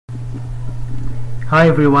Hi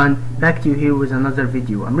everyone, back to you here with another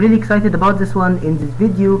video. I'm really excited about this one. In this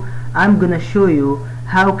video I'm gonna show you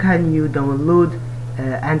how can you download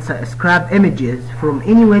and scrap images from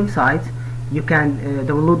any website. You can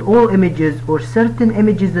download all images or certain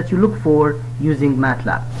images that you look for using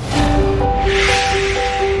MATLAB.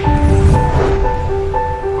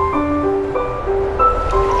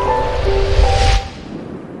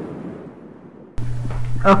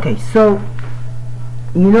 Okay, so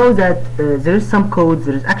you know that there is some codes,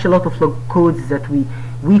 there is actually a lot of codes that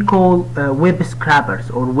we call web scrappers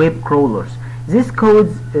or web crawlers. These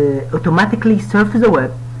codes automatically surf the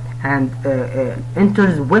web and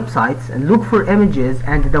enters websites and look for images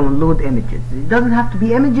and download images. It doesn't have to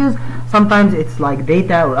be images, sometimes it's like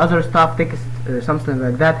data or other stuff, text, something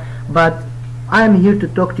like that, but I am here to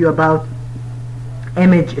talk to you about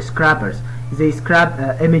image scrappers. They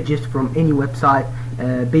scrap images from any website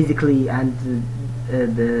basically, and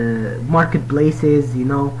the marketplaces, you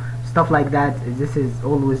know, stuff like that. This is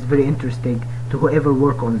always very interesting to whoever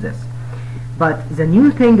work on this. But the new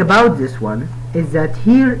thing about this one is that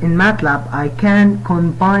here in MATLAB I can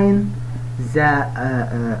combine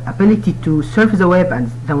the ability to surf the web and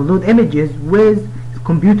download images with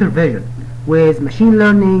computer vision, with machine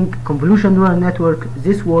learning, convolutional neural network,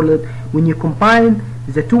 this world. When you combine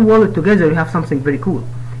the two worlds together, you have something very cool.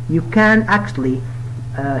 You can actually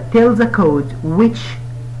tell the code which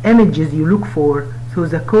images you look for, so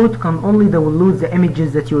the code can only download the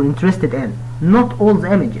images that you're interested in, not all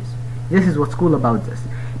the images. This is what's cool about this.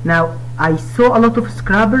 Now, I saw a lot of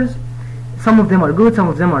scrappers. Some of them are good, some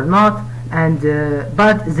of them are not, and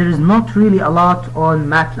but there is not really a lot on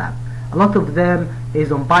MATLAB. A lot of them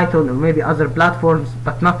is on Python or maybe other platforms,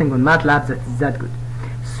 but nothing on MATLAB that is that good.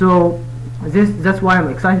 So that's why I'm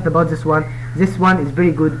excited about this one. This one is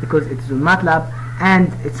very good because it's on MATLAB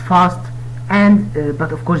and it's fast, and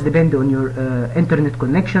but of course depend on your internet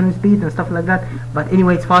connection speed and stuff like that. But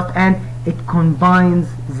anyway, it's fast and it combines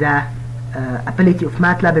the ability of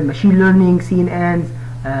MATLAB and machine learning, CNNs,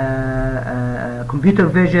 computer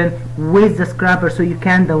vision with the scrapper, so you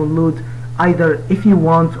can download either, if you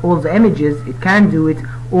want all the images, it can do it,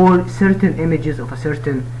 or certain images of a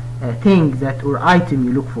certain thing that or item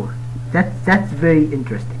you look for. That's very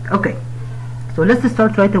interesting. Okay, so let's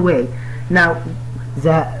start right away. Now,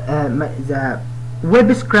 the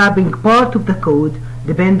web scrapping part of the code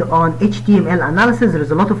depend on HTML analysis. There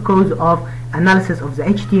is a lot of codes of analysis of the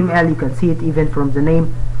HTML. You can see it even from the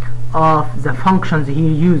name of the functions here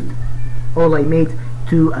used. All I made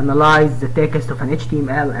to analyze the text of an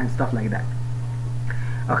HTML and stuff like that.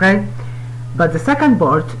 Okay, but the second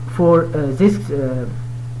part for this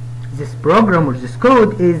program or this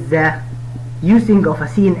code is the using of a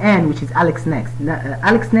CNN, which is AlexNet.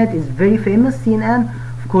 AlexNet is very famous CNN.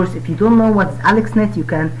 Of course, if you don't know what's AlexNet, you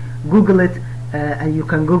can Google it, and you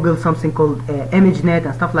can Google something called ImageNet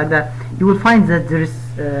and stuff like that. You will find that there is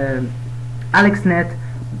AlexNet,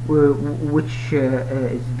 which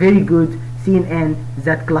is very good CNN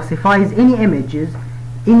that classifies any image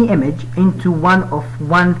into one of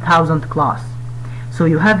 1,000 class. So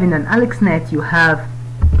you have in an AlexNet you have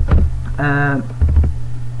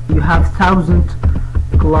 1,000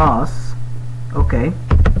 class. Okay,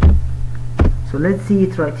 so let's see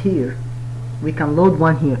it right here. We can load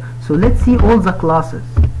one here. So let's see all the classes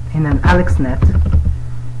in an AlexNet.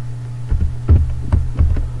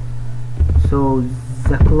 So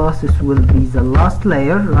the classes will be the last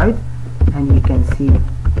layer, right? And you can see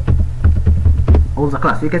all the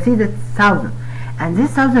classes. You can see that 1,000, and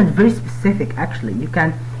this 1,000 is very specific. Actually,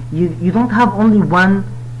 you don't have only one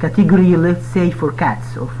category, let's say for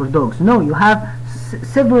cats or for dogs. No, you have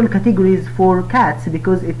several categories for cats,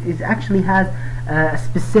 because it actually has a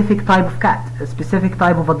specific type of cat, a specific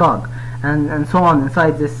type of a dog, and so on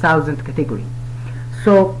inside this 1,000 category.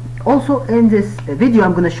 So also in this video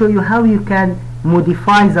I'm going to show you how you can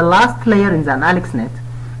modify the last layer in the AlexNet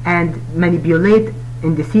and manipulate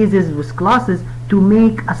indices with classes to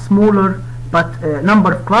make a smaller but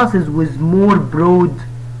number of classes with more broad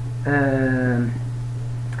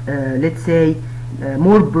let's say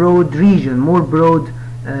more broad region, more broad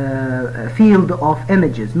field of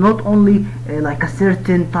images, not only like a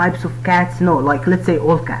certain types of cats, no, like let's say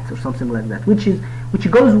all cats or something like that, which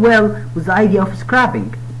goes well with the idea of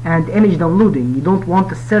scrapping and image downloading. You don't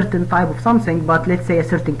want a certain type of something, but let's say a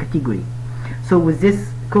certain category. So with this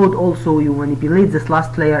code also you manipulate this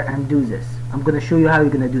last layer and do this. I'm going to show you how you're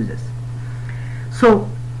going to do this. So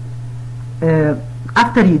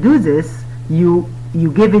after you do this, you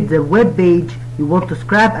give it the web page you want to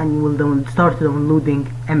scrap, and you will start downloading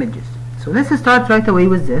images. So let's start right away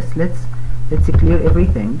with this. Let's clear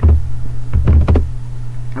everything.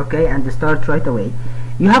 okay, and start right away.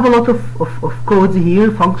 You have a lot of codes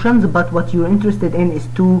here, functions, but what you're interested in is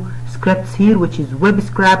two scripts here, which is web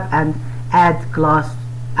scrap and add class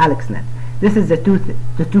AlexNet. This is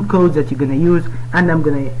the two codes that you're gonna use, and I'm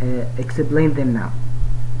gonna explain them now.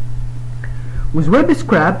 With web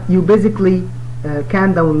scrap, you basically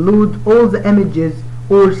can download all the images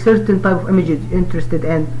or certain type of images you're interested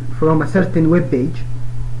in from a certain web page,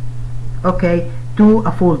 okay, to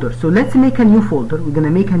a folder. So let's make a new folder. We're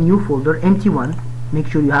gonna make a new folder, empty one. Make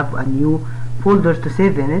sure you have a new folder to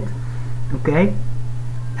save in it, okay,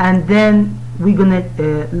 and then we're gonna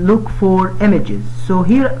look for images. So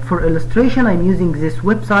here for illustration I'm using this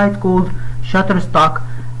website called Shutterstock,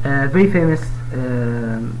 very famous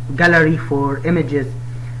gallery for images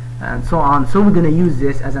and so on. So we're gonna use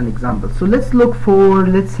this as an example. So let's look for,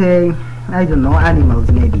 let's say, I don't know, animals,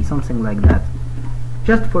 maybe something like that,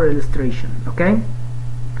 just for illustration, okay.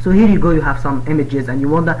 So here you go, you have some images and you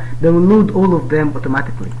want to download all of them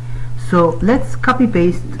automatically. So let's copy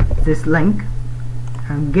paste this link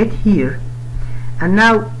and get here, and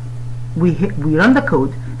now we run the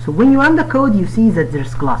code. So when you run the code, you see that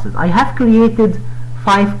there's classes. I have created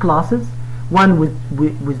 5 classes, one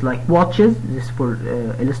with like watches, this for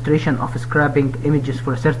illustration of scrapping images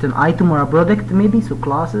for a certain item or a product maybe, so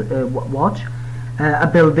classes, watch, a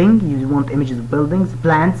building, you want images of buildings,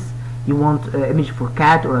 plants, you want image for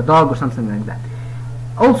cat or a dog or something like that.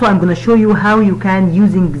 Also I'm going to show you how you can,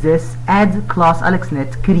 using this add class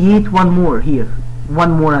AlexNet, create one more here,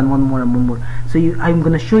 one more and one more and one more. So I'm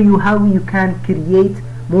going to show you how you can create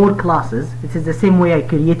more classes. This is the same way I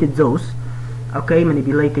created those, okay,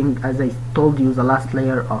 manipulating, as I told you, the last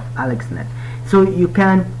layer of AlexNet. So you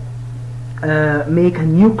can make a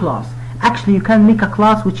new class. Actually you can make a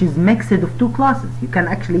class which is mixed of two classes. You can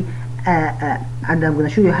actually and I'm going to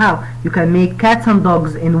show you how you can make cats and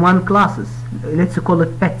dogs in one classes. Let's call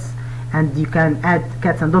it pets, and you can add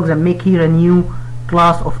cats and dogs and make here a new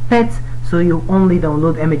class of pets, so you only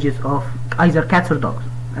download images of either cats or dogs,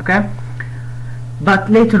 okay. But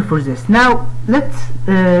later for this. Now let's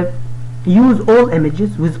use all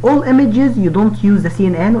images. With all images you don't use the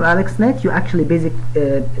CNN or AlexNet, you actually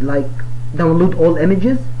like download all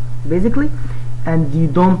images basically, and you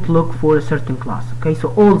don't look for a certain class, okay.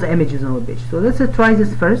 So all the images on the page. So let's try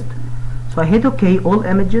this first. So I hit OK, all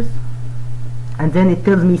images, and then it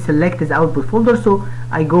tells me select as output folder. So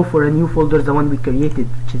I go for a new folder, the one we created,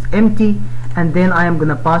 which is empty, and then I am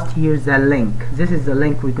gonna pass here the link. This is the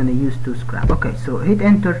link we're gonna use to scrap. Okay, so hit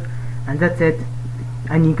enter, and that's it.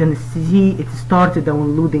 And you can see it started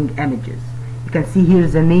downloading images. You can see here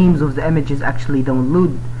the names of the images actually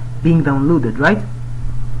being downloaded, right?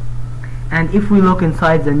 And if we look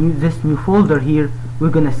inside this new folder here, we're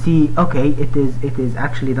gonna see, okay, it is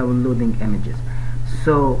actually downloading images.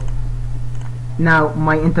 So now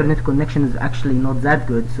my internet connection is actually not that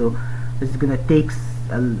good, so this is gonna take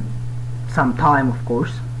some time, of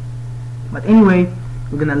course, but anyway,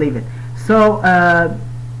 we're gonna leave it. So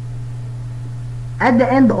at the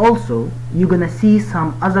end also you're gonna see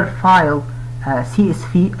some other file,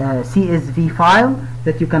 CSV file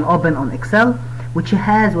that you can open on Excel, which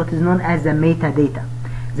has what is known as the metadata.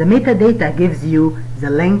 The metadata gives you the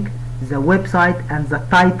link, the website, and the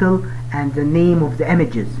title and the name of the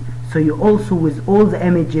images. So you also, with all the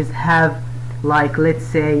images, have, like, let's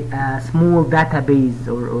say a small database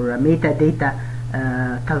or a metadata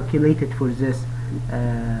calculated for this,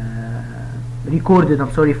 recorded,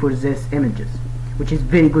 I'm sorry, for this images, which is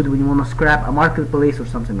very good when you want to scrap a marketplace or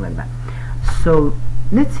something like that. So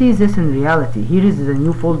let's see this in reality. Here is the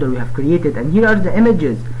new folder we have created, and here are the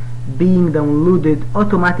images being downloaded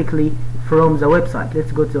automatically from the website.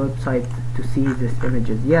 Let's go to the website to see these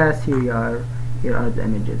images. Yes, here are the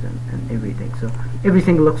images and everything. So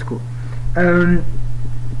everything looks cool. And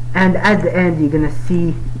at the end you're gonna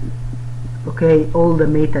see, okay, all the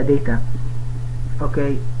metadata,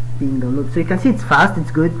 okay, being downloaded. So you can see it's fast,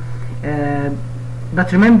 it's good.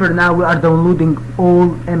 But remember, now we are downloading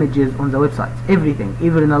all images on the website, everything,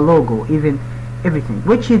 even a logo, even everything,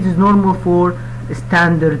 which is normal for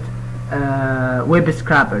standard web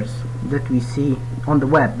scrappers that we see on the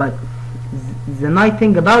web. But the nice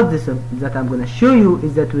thing about this that I'm going to show you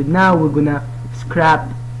is that now we're going to scrap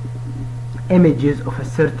images of a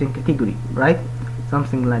certain category, right?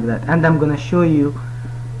 Something like that. And I'm going to show you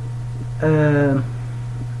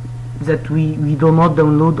that we do not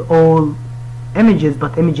download all images,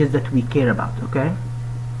 but images that we care about, okay?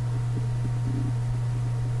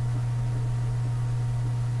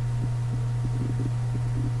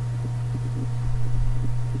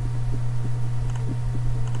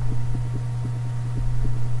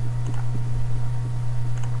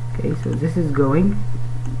 Okay, so this is going,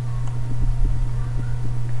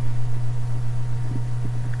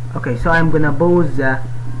 Okay, so I'm gonna pause the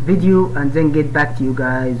video and then get back to you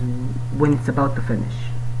guys when it's about to finish.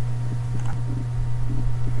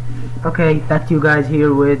 Okay, back to you guys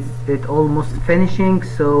here with it almost finishing.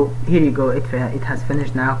 So here you go, it has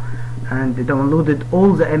finished now and downloaded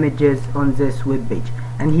all the images on this web page,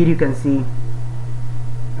 and here you can see,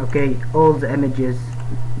 okay, all the images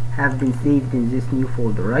have been saved in this new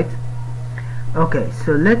folder, right? Okay,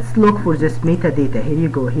 so let's look for this metadata. Here you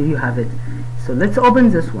go, here you have it. So let's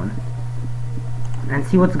open this one and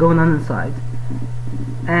see what's going on inside.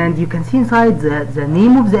 And you can see inside the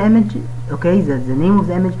name of the image, okay, the name of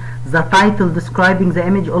the image, the title describing the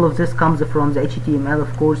image, all of this comes from the HTML,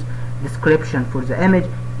 of course, description for the image.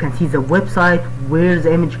 You can see the website where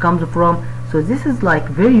the image comes from. So this is like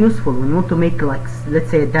very useful when you want to make, like,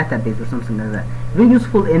 let's say a database or something like that. Very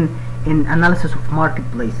useful in analysis of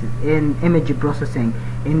marketplaces, in image processing,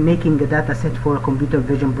 in making a data set for a computer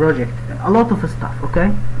vision project, a lot of stuff,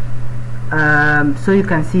 okay? So you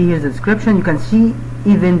can see here's the description. You can see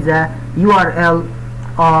even the URL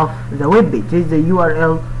of the web page. This is the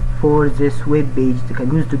URL for this web page. You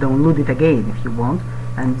can use to download it again if you want,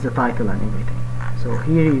 and the title and everything. So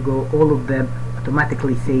here you go, all of them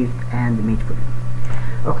automatically saved and made for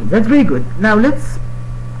you. Okay, that's very good. Now let's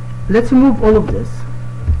remove all of this,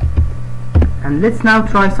 and let's now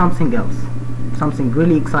try something else, something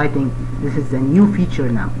really exciting. This is a new feature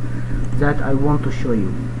now that I want to show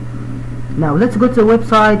you. Now let's go to the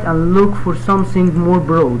website and look for something more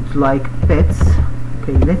broad, like pets.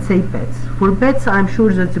 Okay, let's say pets. For pets, I'm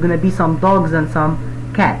sure there's gonna be some dogs and some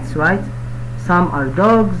cats, right? Some are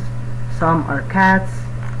dogs, some are cats.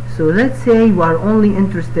 So let's say you are only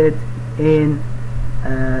interested in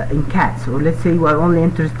cats, or let's say you are only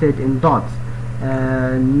interested in dogs,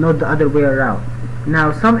 not the other way around.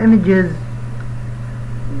 Now some images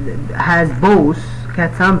has both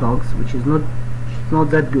cats and dogs, which is not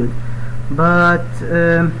that good. But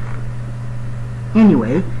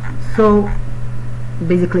anyway, so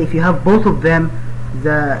basically if you have both of them,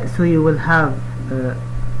 so you will have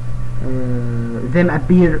them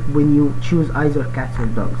appear when you choose either cats or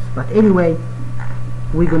dogs. But anyway,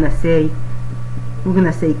 we're gonna say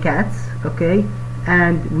cats, okay?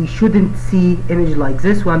 And we shouldn't see image like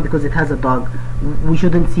this one because it has a dog. We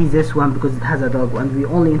shouldn't see this one because it has a dog, and we're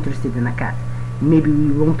only interested in a cat. Maybe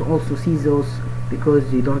we won't also see those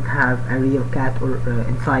because you don't have a real cat or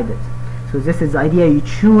inside it. So this is the idea. You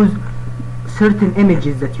choose certain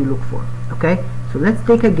images that you look for, okay? So let's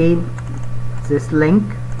take again this link,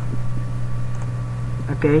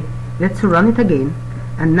 okay? Let's run it again,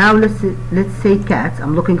 and now let's say cats.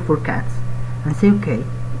 I'm looking for cats, and say okay.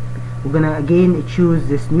 We're gonna again choose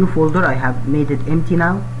this new folder. I have made it empty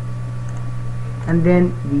now, and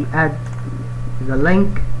then we add the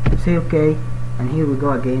link, say okay, and here we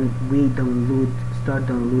go again. We start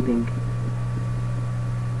downloading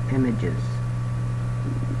images.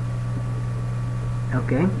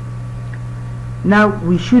 Okay, now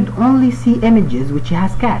we should only see images which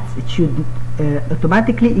has cats. It should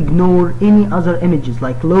automatically ignore any other images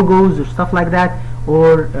like logos or stuff like that,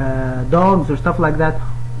 or dogs or stuff like that.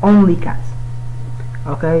 Only cats.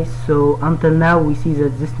 Okay, so until now we see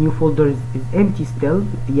that this new folder is empty still.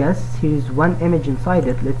 Yes, here is one image inside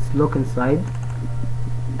it. Let's look inside,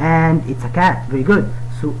 and it's a cat. Very good.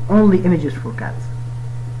 So only images for cats.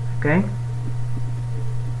 Okay,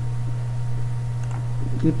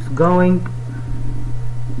 keeps going.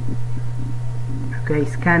 Okay,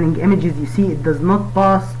 scanning images. You see it does not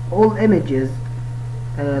pass all images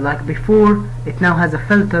like before. It now has a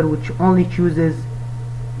filter which only chooses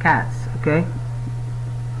cats. Okay,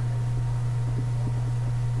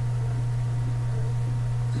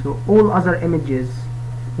 so all other images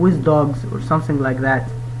with dogs or something like that,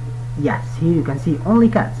 yes, here you can see only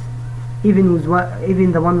cats. Even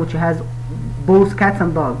the one which has both cats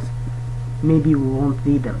and dogs, maybe we won't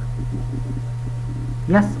read them.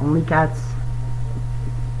 Yes, only cats,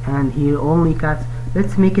 and here only cats.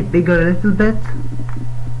 Let's make it bigger a little bit.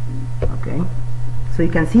 Okay, so you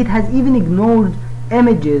can see it has even ignored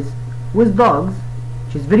images with dogs,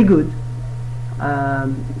 which is very good,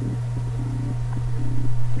 and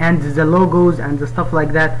the logos and the stuff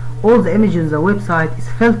like that. All the images on the website is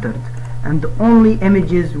filtered, and only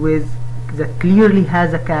images that clearly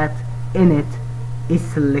has a cat in it is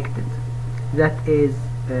selected. That is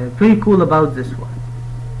very cool about this one.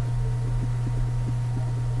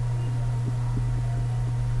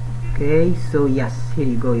 Okay, so yes, here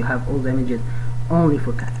you go, you have all the images only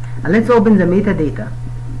for cats. And let's open the metadata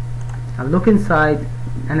and look inside,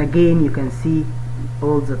 and again you can see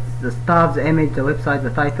all the stuff, the image, the website,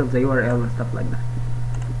 the title, the URL and stuff like that.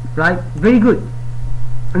 Right, very good.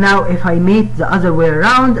 Now if I make the other way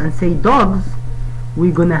around and say dogs,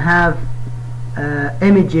 we're gonna have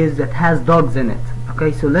images that has dogs in it.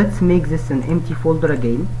 Okay, so let's make this an empty folder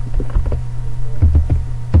again.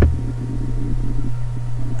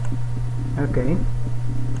 Okay,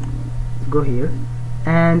 go here,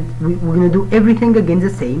 and we're gonna do everything again the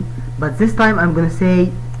same, but this time I'm gonna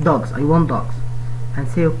say dogs. I want dogs, and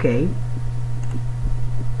say okay.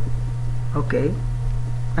 Okay,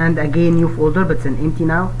 and again new folder, but it's an empty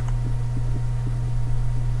now.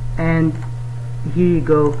 And here you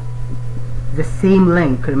go, the same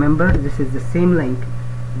link. Remember, this is the same link,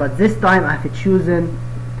 but this time I have chosen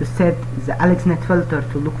to set the AlexNet filter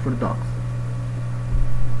to look for dogs.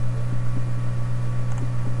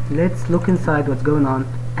 Let's look inside what's going on,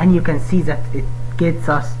 and you can see that it gets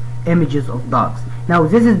us images of dogs. Now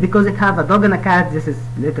this is because it have a dog and a cat. This is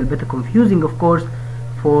a little bit confusing, of course,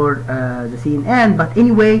 for the CNN, but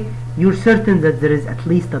anyway, you're certain that there is at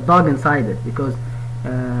least a dog inside it, because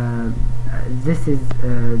this is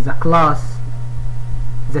the class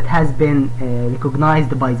that has been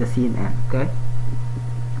recognized by the CNN. Okay,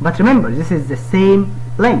 but remember, this is the same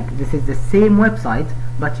link, this is the same website,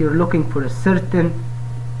 but you're looking for a certain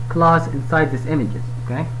class inside these images.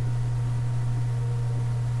 Okay,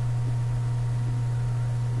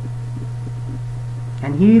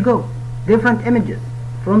 and here you go, different images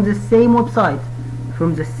from the same website,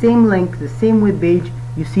 from the same link, the same web page.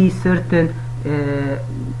 You see certain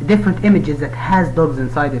different images that has dogs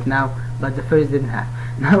inside it now, but the first didn't have.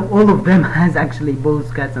 Now all of them has actually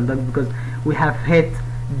both cats and dogs, because we have hit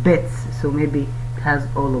bits, so maybe it has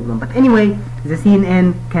all of them. But anyway, the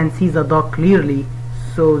CNN can see the dog clearly,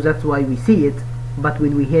 so that's why we see it. But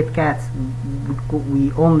when we hit cats,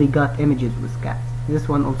 we only got images with cats. This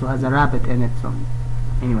one also has a rabbit in it, so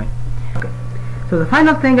anyway. Okay, so the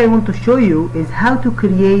final thing I want to show you is how to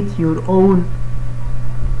create your own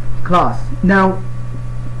class. Now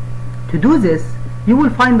to do this, you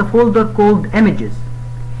will find a folder called images.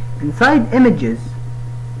 Inside images,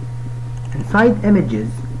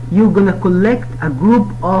 you're gonna collect a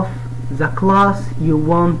group of the class you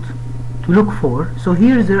want to look for. So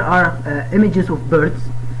here there are images of birds.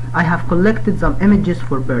 I have collected some images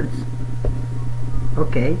for birds.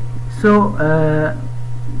 Okay, so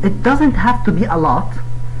it doesn't have to be a lot,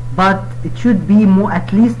 but it should be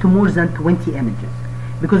at least more than 20 images,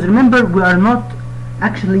 because remember, we are not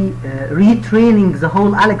actually retraining the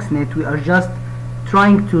whole AlexNet. We are just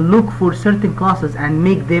trying to look for certain classes and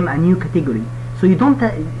make them a new category. So you don't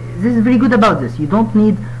this is very good about this, you don't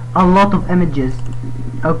need a lot of images,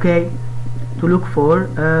 okay, to look for.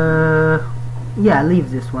 Yeah, leave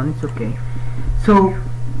this one, it's okay. So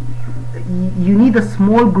you need a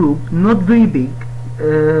small group, not very big,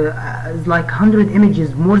 like 100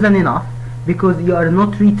 images, more than enough, because you are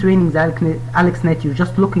not retraining the AlexNet, you're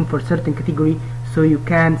just looking for certain category, so you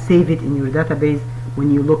can save it in your database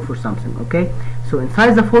when you look for something. Okay, so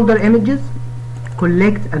inside the folder images,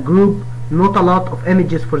 collect a group, not a lot of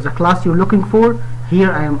images for the class you're looking for.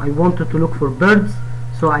 Here I wanted to look for birds,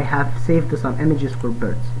 so I have saved some images for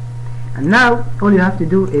birds. And now all you have to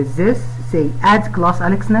do is this, say add class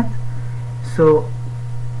AlexNet. So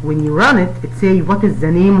when you run it, it say what is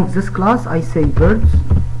the name of this class. I say birds,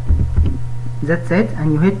 that's it,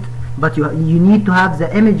 and you hit, but you need to have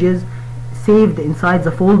the images saved inside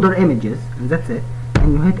the folder images, and that's it,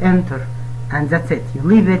 and you hit enter, and that's it. You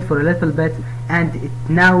leave it for a little bit, and it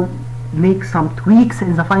now makes some tweaks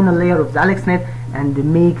in the final layer of the AlexNet and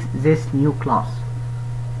makes this new class,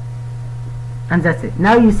 and that's it.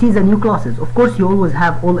 Now you see the new classes. Of course you always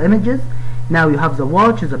have all images. Now you have the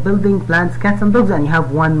watch, the building, plants, cats and dogs, and you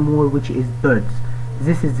have one more which is birds.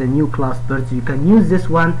 This is the new class birds. You can use this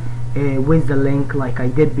one with the link like I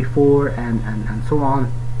did before, and so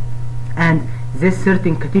on. And this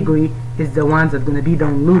certain category is the ones that are going to be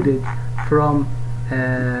downloaded from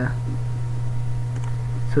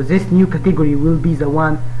so this new category will be the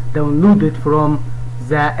one downloaded from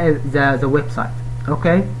the website.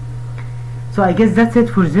 Okay, so I guess that's it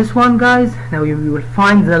for this one, guys. Now you will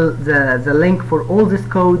find the link for all these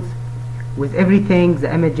codes with everything,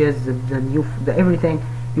 the images, the everything.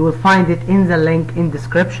 You will find it in the link in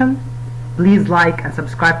description. Please like and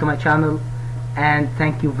subscribe to my channel, and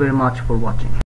thank you very much for watching.